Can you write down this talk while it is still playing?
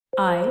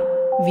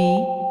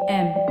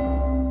IVM.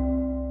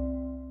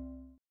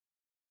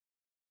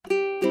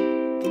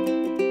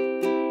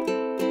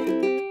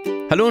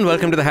 Hello and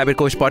welcome to the Habit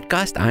Coach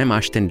podcast. I'm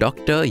Ashton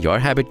Doctor, your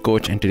habit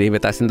coach, and today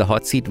with us in the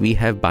hot seat we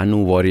have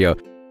Bhanu Warrior.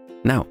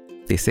 Now,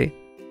 they say,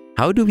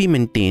 how do we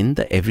maintain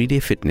the everyday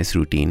fitness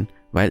routine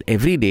while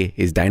every day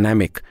is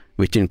dynamic,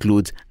 which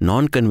includes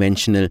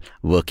non-conventional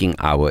working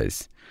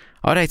hours?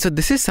 Alright, so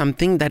this is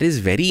something that is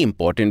very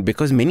important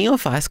because many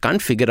of us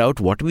can't figure out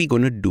what we're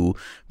going to do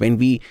when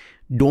we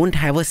don't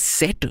have a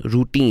set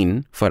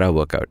routine for our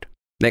workout.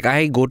 Like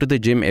I go to the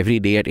gym every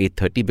day at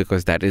 8:30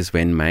 because that is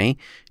when my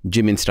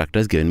gym instructor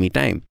has given me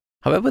time.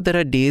 However, there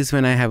are days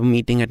when I have a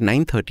meeting at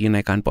 9:30 and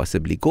I can't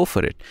possibly go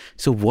for it.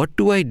 So what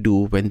do I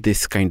do when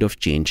this kind of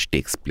change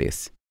takes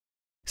place?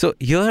 So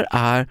here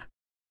are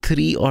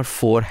 3 or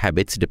 4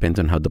 habits, depends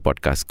on how the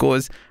podcast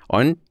goes,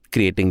 on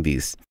creating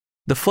these.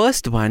 The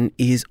first one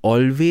is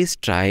always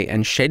try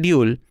and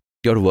schedule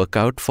your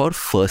workout for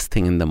first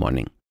thing in the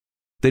morning.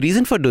 The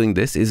reason for doing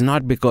this is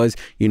not because,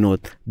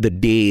 the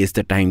day is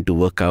the time to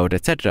work out,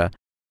 etc.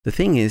 The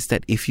thing is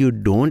that if you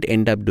don't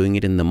end up doing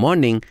it in the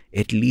morning,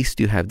 at least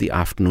you have the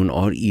afternoon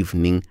or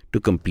evening to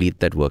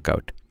complete that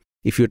workout.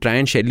 If you try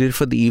and schedule it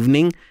for the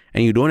evening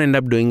and you don't end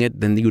up doing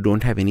it, then you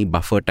don't have any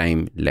buffer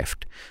time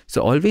left.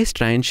 So always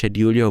try and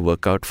schedule your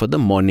workout for the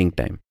morning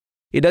time.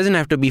 It doesn't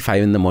have to be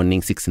 5 in the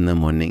morning, 6 in the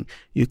morning.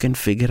 You can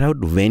figure out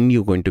when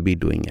you're going to be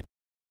doing it.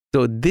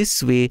 So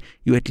this way,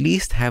 you at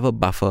least have a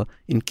buffer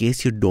in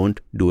case you don't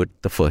do it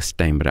the first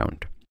time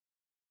round.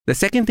 The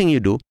second thing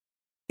you do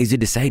is you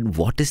decide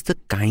what is the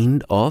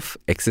kind of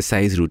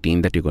exercise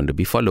routine that you're going to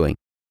be following.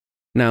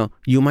 Now,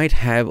 you might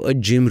have a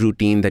gym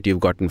routine that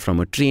you've gotten from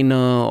a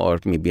trainer or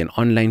maybe an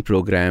online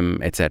program,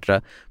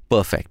 etc.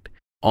 Perfect.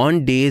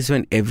 On days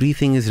when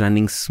everything is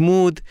running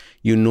smooth,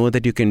 you know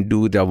that you can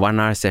do the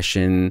 1-hour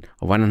session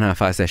or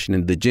 1.5-hour session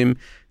in the gym.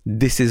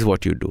 This is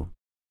what you do.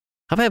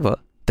 However,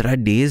 there are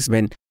days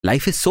when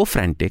life is so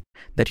frantic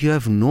that you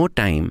have no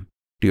time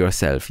to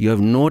yourself. You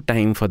have no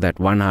time for that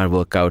 1-hour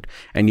workout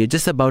and you're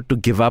just about to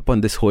give up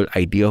on this whole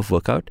idea of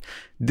workout.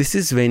 This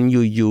is when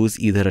you use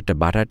either a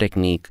Tabata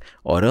technique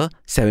or a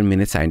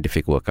 7-minute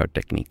scientific workout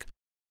technique.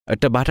 A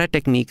Tabata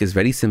technique is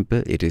very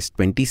simple. It is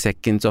 20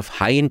 seconds of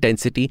high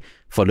intensity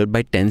followed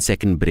by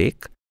 10-second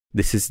break.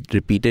 This is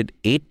repeated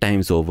 8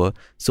 times over.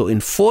 So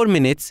in 4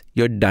 minutes,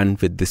 you're done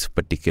with this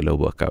particular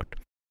workout.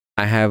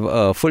 I have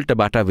a full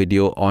Tabata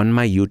video on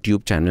my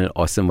YouTube channel,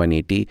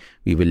 Awesome180.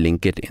 We will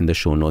link it in the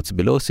show notes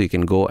below so you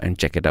can go and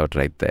check it out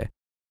right there.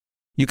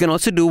 You can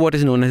also do what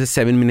is known as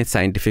a 7-minute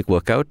scientific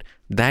workout.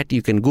 That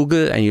you can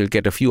Google and you'll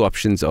get a few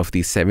options of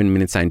these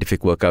 7-minute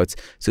scientific workouts.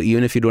 So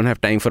even if you don't have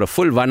time for a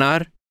full 1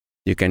 hour,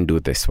 you can do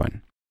this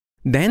one.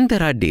 Then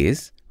there are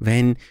days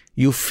when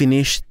you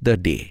finish the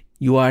day.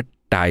 You are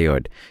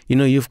tired.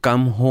 You've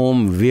come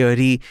home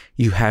weary.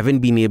 You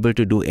haven't been able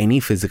to do any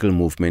physical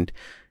movement.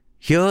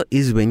 Here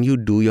is when you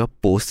do your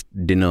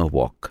post-dinner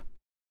walk.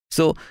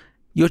 So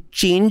you're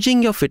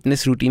changing your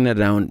fitness routine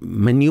around,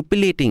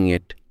 manipulating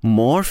it,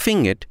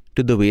 morphing it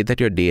to the way that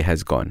your day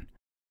has gone.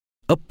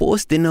 A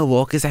post-dinner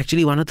walk is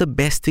actually one of the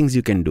best things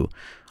you can do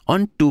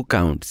on 2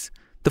 counts.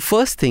 The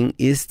first thing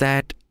is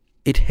that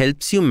it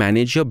helps you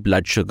manage your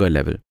blood sugar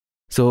level.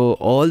 So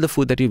all the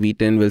food that you've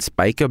eaten will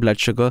spike your blood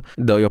sugar.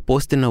 Though your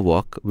post-dinner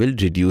walk will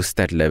reduce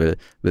that level,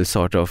 will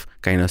sort of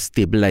kind of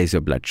stabilize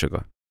your blood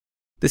sugar.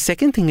 The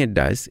second thing it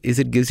does is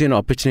it gives you an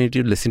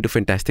opportunity to listen to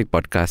fantastic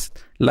podcasts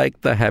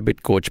like the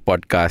Habit Coach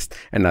podcast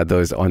and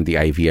others on the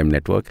IVM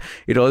network.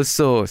 It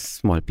also,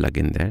 small plug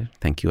in there,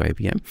 thank you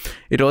IVM.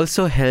 It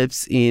also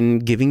helps in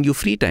giving you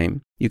free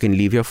time. You can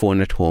leave your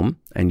phone at home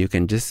and you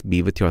can just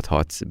be with your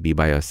thoughts, be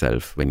by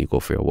yourself when you go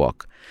for your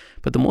walk.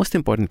 But the most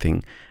important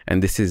thing,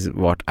 and this is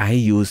what I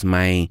use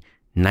my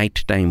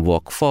nighttime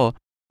walk for,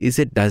 is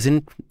it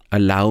doesn't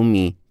allow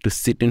me to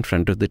sit in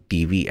front of the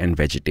TV and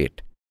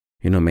vegetate.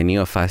 Many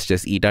of us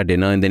just eat our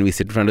dinner and then we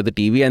sit in front of the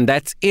TV and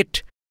that's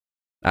it.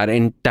 Our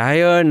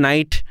entire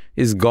night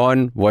is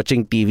gone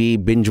watching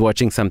TV, binge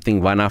watching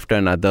something one after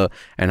another,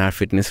 and our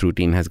fitness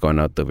routine has gone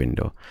out the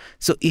window.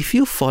 So if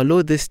you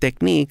follow this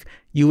technique,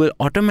 you will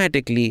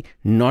automatically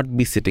not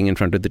be sitting in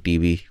front of the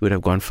TV. You would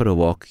have gone for a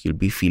walk. You'll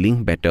be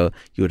feeling better.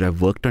 You would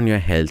have worked on your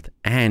health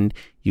and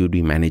you would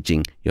be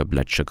managing your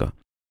blood sugar.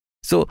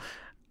 So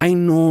I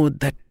know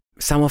that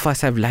some of us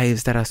have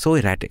lives that are so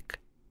erratic.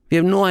 We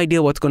have no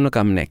idea what's going to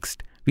come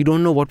next. We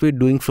don't know what we're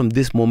doing from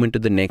this moment to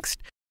the next.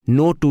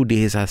 No 2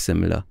 days are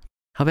similar.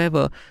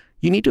 However,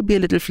 you need to be a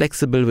little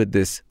flexible with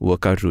this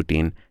workout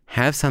routine.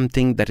 Have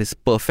something that is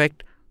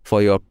perfect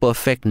for your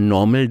perfect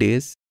normal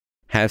days.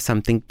 Have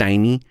something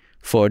tiny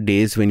for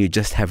days when you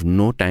just have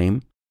no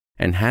time.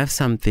 And have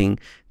something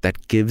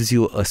that gives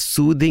you a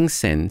soothing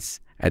sense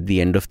at the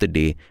end of the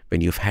day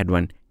when you've had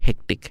one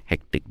hectic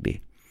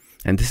day.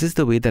 And this is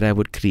the way that I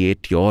would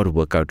create your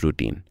workout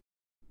routine.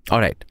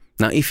 All right.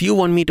 Now, if you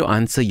want me to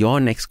answer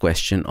your next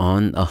question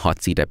on a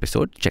hot seat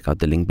episode, check out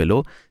the link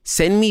below.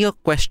 Send me your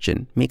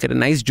question, make it a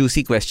nice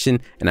juicy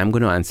question, and I'm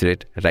going to answer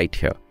it right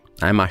here.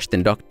 I'm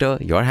Ashton Doctor,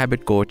 your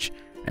habit coach.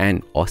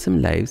 And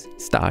awesome lives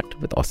start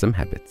with awesome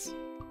habits.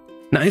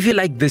 Now, if you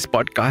like this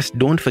podcast,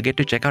 don't forget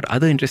to check out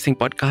other interesting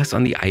podcasts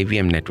on the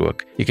IVM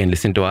network. You can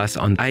listen to us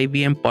on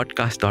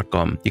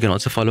ivmpodcast.com. You can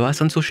also follow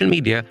us on social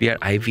media. We are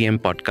IVM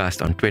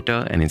Podcast on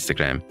Twitter and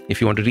Instagram. If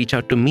you want to reach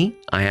out to me,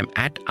 I am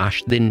at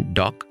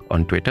AshdinDoc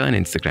on Twitter and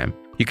Instagram.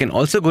 You can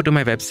also go to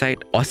my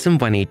website,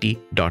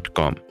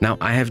 awesome180.com. Now,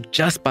 I have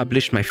just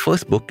published my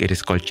first book. It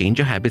is called Change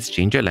Your Habits,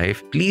 Change Your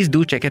Life. Please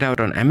do check it out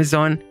on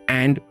Amazon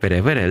and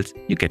wherever else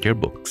you get your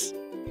books.